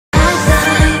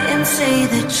say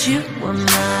that you were mine.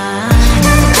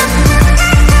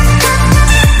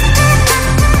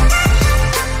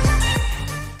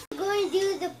 I'm going to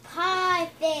do the pie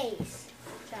face.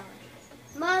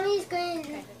 Mommy's going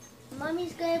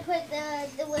to put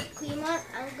the whipped cream on.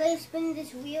 I'm going to spin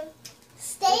this wheel.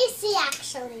 Stacy,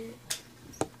 actually.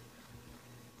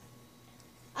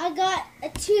 I got a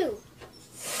 2.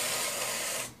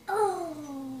 Oh.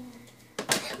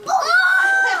 Oh!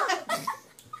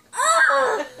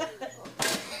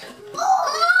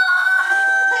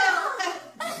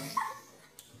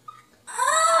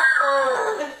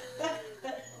 Oh!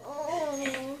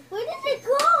 Where did it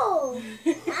go?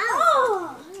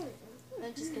 Ow!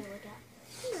 I'm just gonna look at.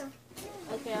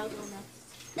 Okay, I'll go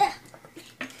now.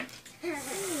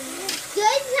 Do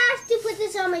I just have to put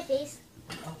this on my face?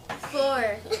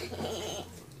 4.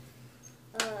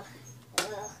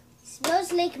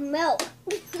 Smells like milk.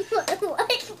 Like milk.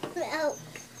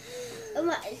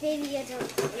 Baby, I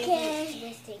don't. Okay.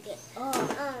 Just take it. Oh.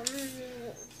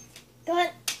 Go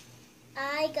ahead.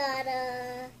 I got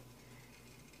a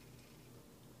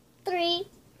 3.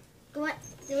 Go on.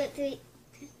 Do it 3.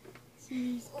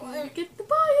 Get the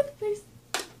pie in the face.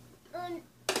 1,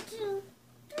 2,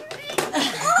 3.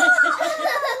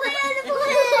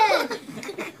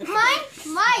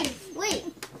 Mine. Wait.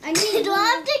 I need. Do I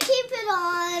have to keep it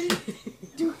on?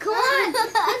 Come on.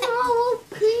 That's more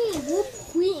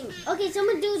whipped cream. Okay,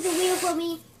 someone do the wheel for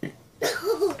me.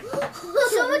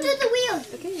 Someone do the wheel.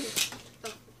 Okay.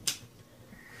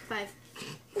 5.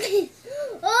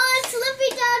 Oh, it's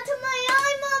slipping down to my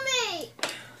eye, Mommy.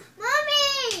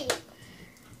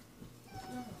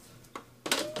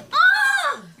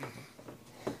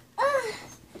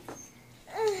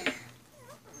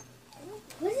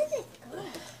 Where did it go?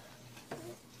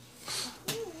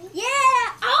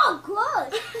 Yeah! Oh,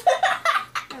 good!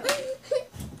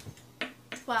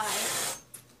 5.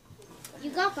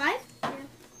 You got 5? Yeah.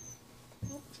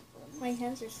 My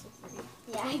hands are slippery.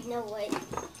 Yeah, I know what.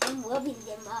 I'm rubbing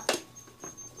them up.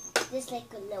 Just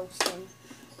like a lotion.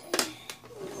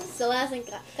 Still hasn't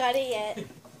got it yet.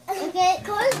 Okay,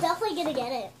 Cora's definitely gonna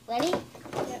get it. Ready?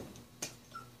 Yep.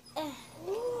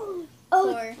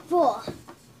 Oh, 4. 4.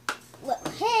 Well,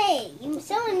 hey,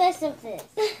 someone messed up this.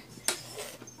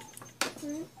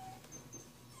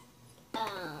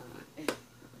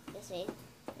 This way.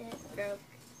 It broke.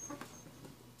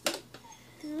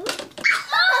 2. I'm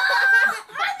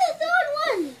the third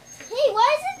one. Hey, why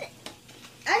is it?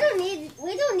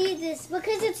 We don't need this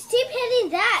because it's keep hitting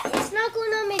that. It's not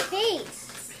going on my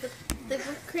face. The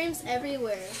whipped cream's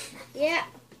everywhere. Yeah.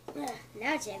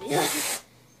 Now it's everywhere.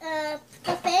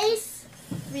 The face.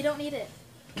 We don't need it.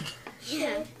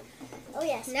 Yeah. Oh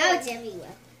yes. Now it's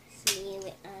everywhere. See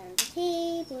it on the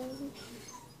table.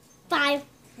 5.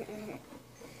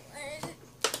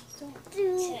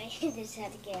 This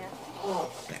had to get out.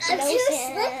 I'm too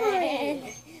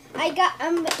slippery. I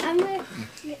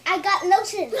got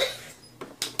lotion.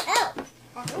 Oh.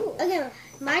 Okay,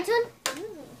 my turn.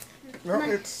 No,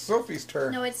 it's Sophie's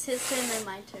turn. No, it's his turn and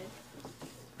my turn.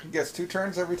 He gets 2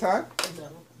 turns every time?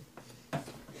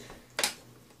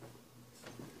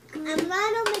 I'm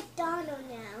Ronald McDonald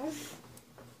now.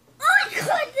 Oh my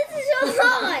god, this is so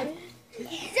hard.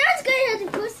 That's going to have to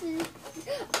push it.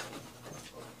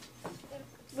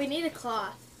 We need a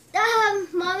cloth.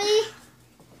 Mommy.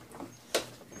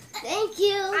 Thank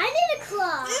you. I need a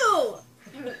claw. Ew!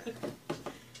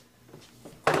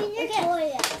 Get your toy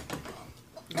out.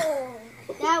 Oh,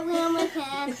 that went on my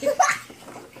pants.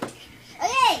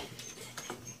 Okay.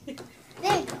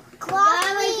 There you go. Claw,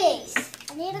 please.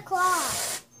 I need a claw.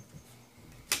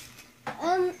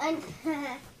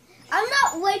 I'm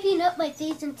not wiping up my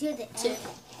face until the end.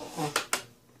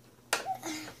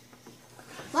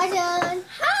 My turn.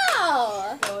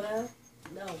 How? Soda?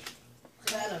 No.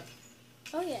 Savannah.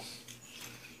 Oh, yeah.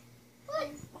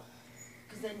 What?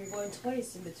 Because then you're going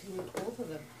twice in between both of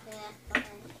them. Yeah, fine.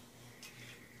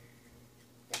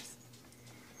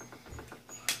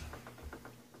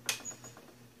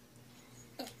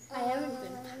 I haven't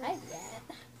been pied yet.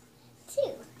 2.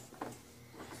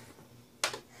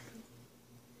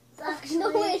 No,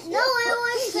 it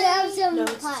wants to have some No,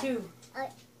 it's pie. 2.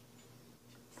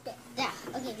 Yeah,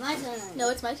 okay, my turn. No,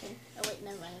 it's my turn. Oh, wait,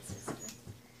 never mind. It's his turn.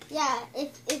 Yeah,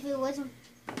 if it wasn't,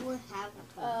 we'll have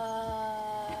a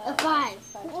pie. A 5.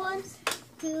 1,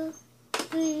 2,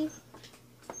 3.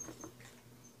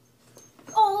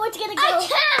 Oh, it's gonna go. I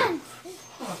can't!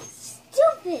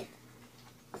 Stupid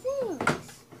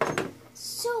things.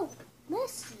 So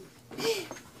messy.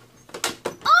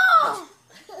 Oh!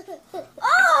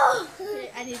 Oh! Here,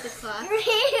 I need the cloth.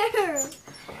 Here.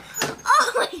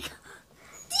 Oh my god.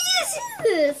 Did you see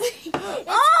this?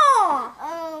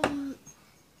 Oh!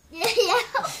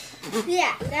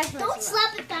 Yeah, that's not Don't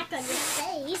slap it back on your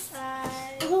face.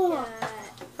 I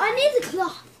need the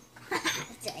cloth.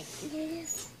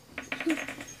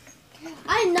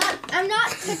 I'm not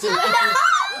touching it.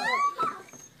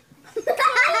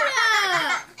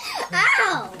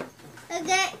 Ow!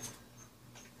 Okay.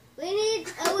 We need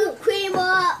a whipped cream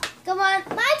up. Come on.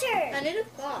 My turn. I need a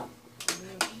cloth.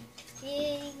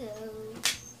 Here you go.